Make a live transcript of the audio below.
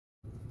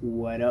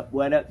What up,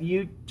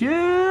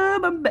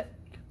 YouTube? I'm back.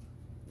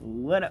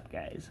 What up,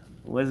 guys?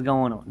 What's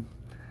going on?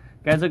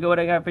 Guys, look at what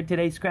I got for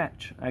today's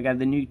scratch. I got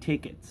the new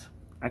tickets.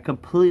 I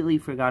completely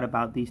forgot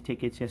about these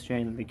tickets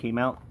yesterday when they came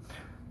out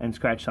and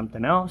scratched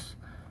something else.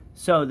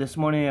 So this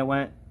morning I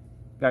went,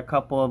 got a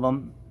couple of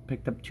them,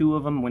 picked up 2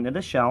 of them, went to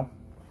the shell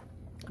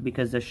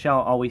because the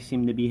shell always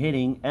seemed to be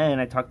hitting. And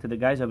I talked to the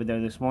guys over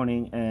there this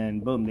morning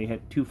and boom, they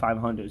hit 2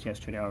 500s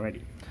yesterday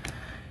already.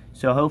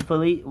 So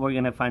hopefully we're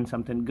going to find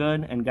something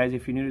good. And guys,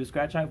 if you're new to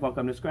Scratch Life,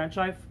 welcome to Scratch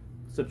Life.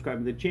 Subscribe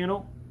to the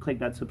channel. Click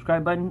that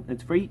subscribe button.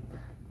 It's free.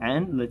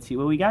 And let's see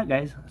what we got,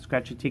 guys.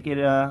 Scratch a ticket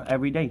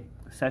every day.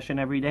 Session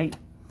every day.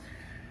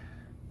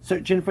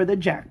 Searching for the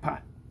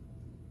jackpot.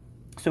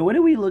 So what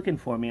are we looking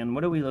for, man?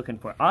 What are we looking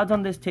for? Odds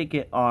on this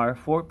ticket are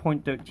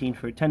 4.13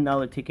 for a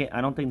 $10 ticket.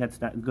 I don't think that's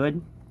that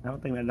good. I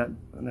don't think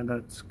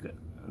that's good.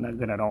 Not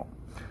good at all.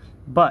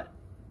 But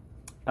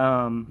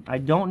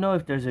I don't know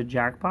if there's a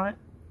jackpot.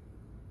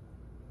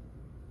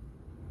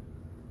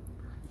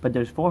 But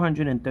there's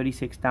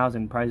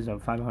 436,000 prizes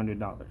of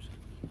 $500.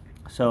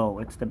 So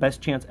it's the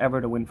best chance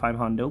ever to win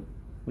 500,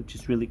 which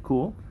is really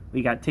cool.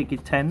 We got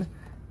ticket 10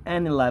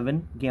 and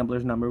 11,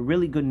 gambler's number.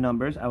 Really good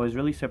numbers. I was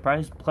really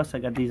surprised. Plus I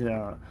got these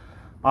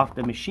off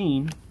the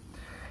machine.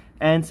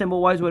 And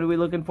symbol-wise, what are we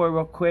looking for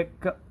real quick?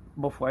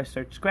 Before I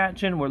start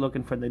scratching, we're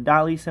looking for the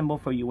dolly symbol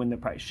for you win the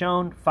price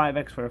shown.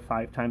 5x for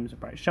 5 times the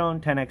price shown.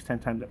 10x 10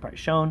 times the price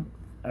shown.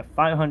 A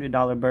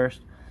 $500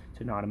 burst.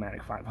 It's an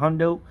automatic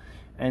 500.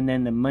 And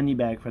then the money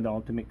bag for the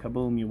ultimate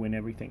kaboom, you win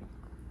everything.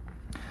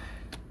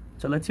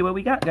 So let's see what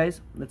we got, guys.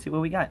 Let's see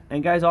what we got.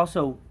 And guys,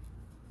 also,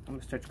 I'm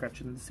going to start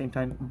scratching at the same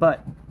time.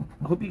 But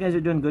I hope you guys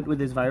are doing good with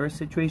this virus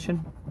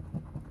situation.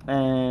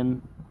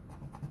 And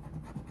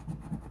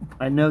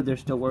I know they're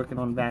still working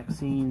on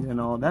vaccines and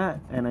all that.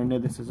 And I know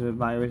this is a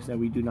virus that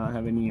we do not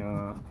have any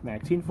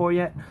vaccine for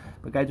yet.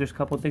 But guys, there's a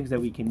couple things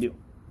that we can do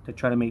to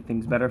try to make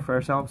things better for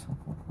ourselves.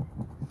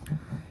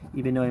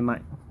 Even though it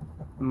might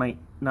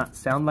not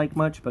sound like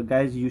much, but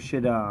guys, you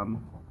should I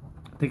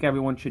think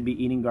everyone should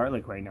be eating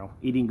garlic right now.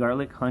 Eating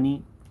garlic,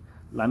 honey,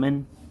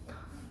 lemon.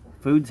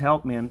 Foods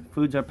help, man.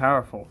 Foods are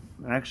powerful.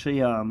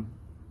 Actually,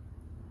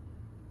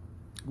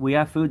 we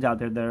have foods out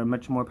there that are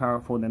much more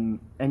powerful than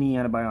any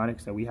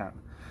antibiotics that we have.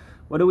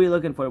 What are we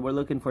looking for? We're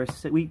looking for a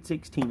sweet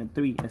 16, a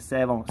 3, a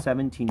 7,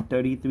 17,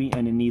 33,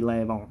 and an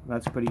 11.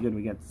 That's pretty good.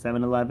 We got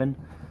 7-11.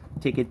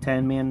 Ticket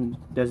 10, man,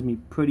 does me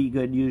pretty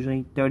good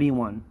usually.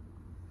 31.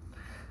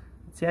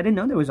 See, I didn't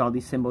know there was all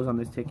these symbols on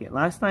this ticket.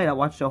 Last night I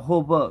watched a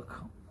whole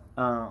book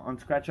on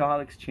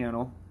Scratchaholic's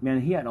channel.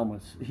 Man, he had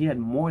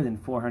more than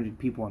 400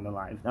 people on the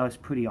live. That was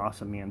pretty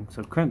awesome, man.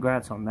 So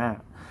congrats on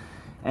that.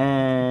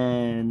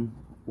 And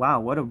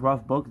wow, what a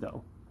rough book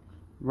though.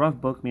 Rough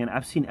book, man.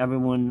 I've seen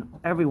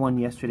everyone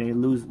yesterday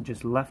lose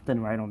just left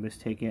and right on this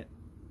ticket.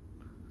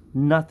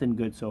 Nothing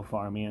good so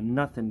far, man.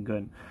 Nothing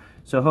good.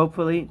 So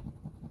hopefully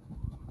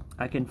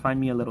I can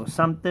find me a little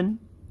something.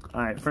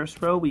 Alright,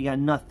 first row, we got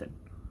nothing.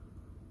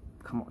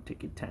 Come on,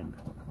 ticket 10.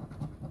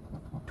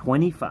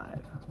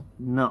 25.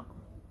 No.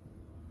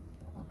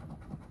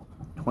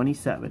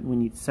 27. We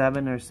need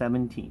 7 or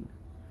 17.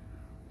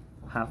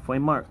 Halfway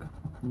mark.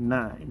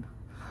 9.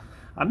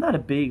 I'm not a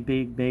big.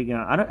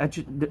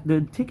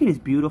 The ticket is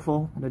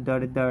beautiful. The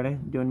dirty,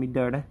 doing me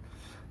dirty.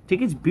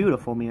 Ticket's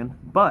beautiful, man.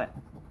 But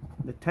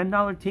the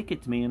 $10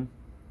 tickets, man,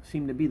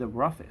 seem to be the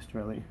roughest,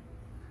 really.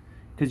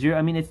 Because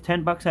it's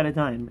 $10 at a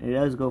time. It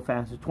does go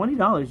faster.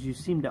 $20, you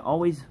seem to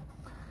always.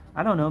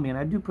 I don't know, man.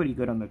 I do pretty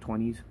good on the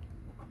 20s.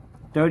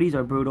 30s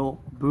are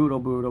brutal.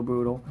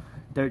 Brutal.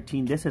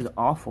 13. This is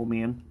awful,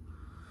 man.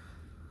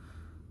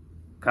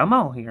 Come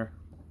on here.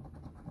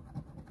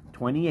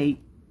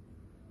 28.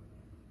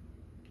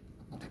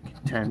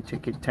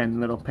 Ticket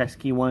 10, little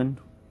pesky one.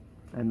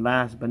 And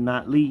last but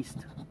not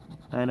least,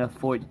 and a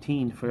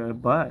 14 for a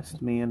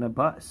bust, man. A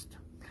bust.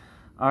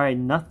 Alright,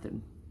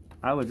 nothing.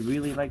 I would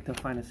really like to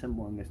find a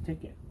symbol on this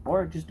ticket.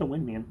 Or just a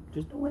win, man.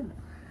 Just a win.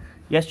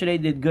 Yesterday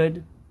did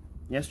good.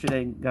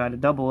 Yesterday got a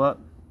double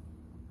up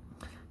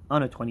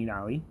on a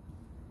 $20.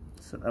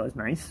 So that was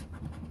nice.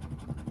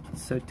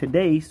 So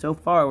today, so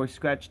far, we're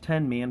scratch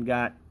 10, man.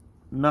 Got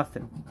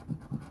nothing.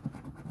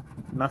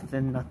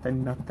 Nothing.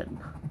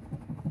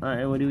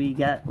 Alright, what do we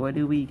got?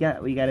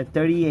 We got a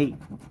 38,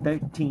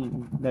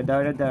 13, the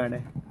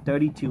darda,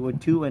 32, a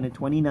 2, and a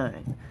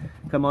 29.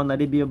 Come on,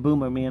 let it be a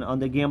boomer, man. On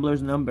the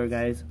gambler's number,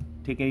 guys.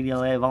 Take it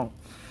 11.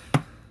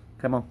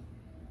 Come on.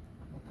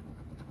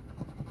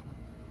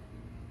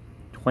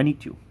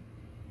 22.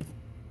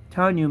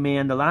 Telling you,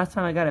 man, the last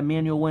time I got a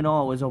manual win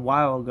all was a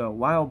while ago.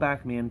 While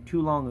back, man. Too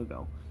long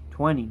ago.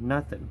 20.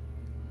 Nothing.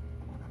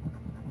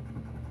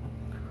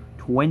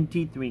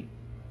 23.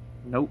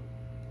 Nope.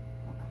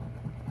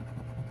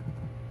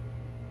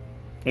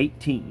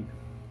 18.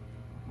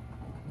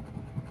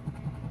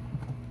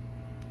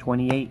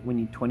 28. We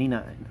need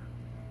 29.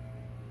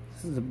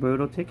 This is a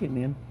brutal ticket,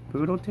 man.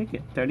 Brutal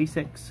ticket.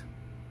 36.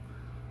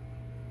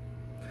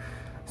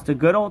 It's the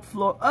good old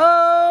floor.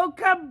 Oh,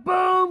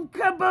 kaboom,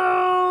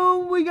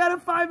 kaboom. We got a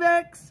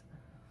 5X.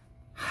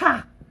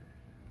 Ha.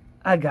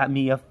 I got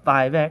me a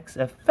 5X,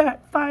 a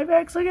fat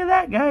 5X. Look at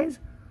that, guys.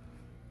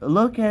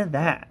 Look at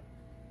that.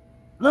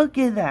 Look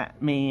at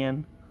that,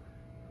 man.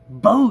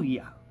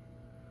 Booyah.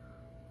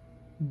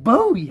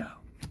 Booyah.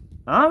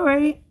 All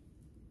right.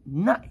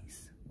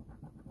 Nice.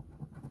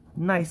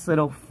 Nice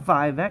little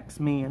 5X,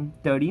 man.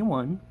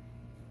 31.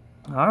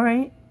 All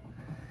right.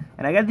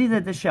 And I got these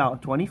at the shell.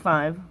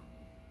 25.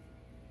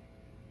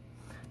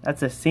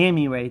 That's a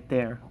Sammy right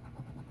there.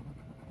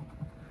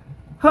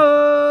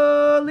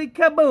 Holy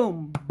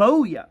kaboom.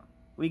 Booyah.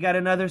 We got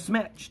another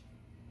smash.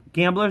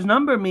 Gambler's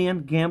number,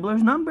 man.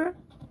 Gambler's number.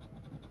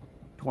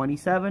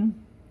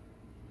 27.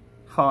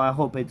 Oh, I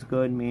hope it's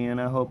good, man.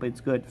 I hope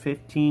it's good.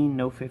 15.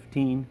 No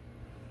 15.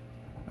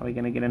 Are we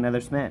going to get another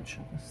smash?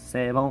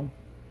 7.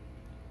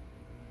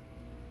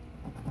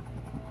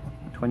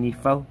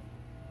 24.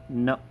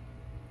 No.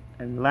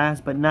 And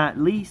last but not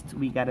least,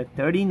 we got a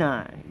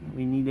 39.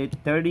 We needed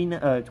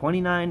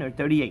 29 or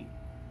 38.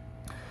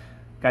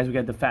 Guys, we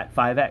got the fat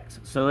 5X.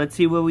 So let's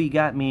see what we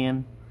got,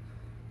 man.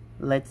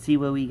 Let's see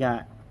what we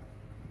got.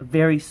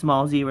 Very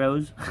small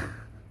zeros.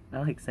 I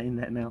like saying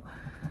that now.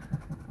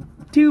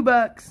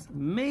 $2.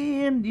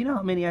 Man, do you know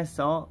how many I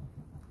saw?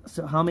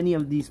 So how many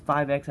of these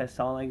 5X I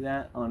saw like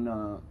that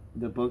on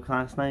the book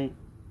last night?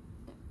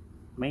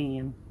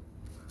 Man.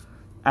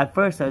 At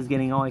first I was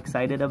getting all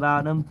excited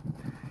about them.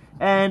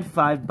 And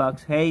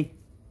 $5. Hey.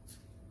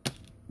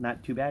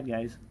 Not too bad,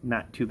 guys.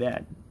 Not too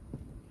bad.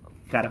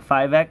 Got a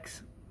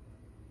 5X.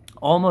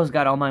 Almost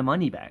got all my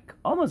money back.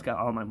 Almost got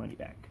all my money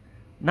back.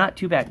 Not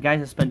too bad.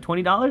 Guys, I spent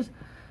 $20.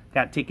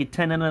 Got ticket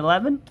 10 and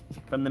 11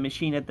 from the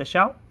machine at the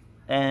shop.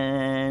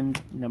 And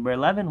number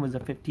 11 was a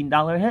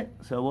 $15 hit.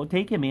 So we'll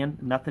take it, man.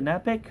 Nothing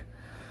epic.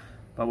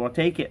 But we'll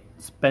take it.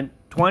 Spent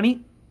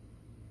 20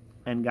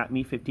 and got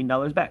me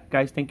 $15 back.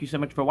 Guys, thank you so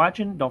much for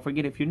watching. Don't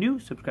forget, if you're new,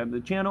 subscribe to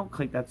the channel.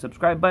 Click that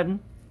subscribe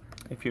button.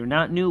 If you're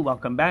not new,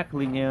 welcome back.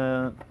 Leave me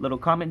a little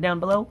comment down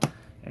below.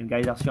 And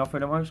guys, I'll see y'all for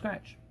tomorrow's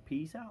scratch.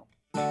 Peace out.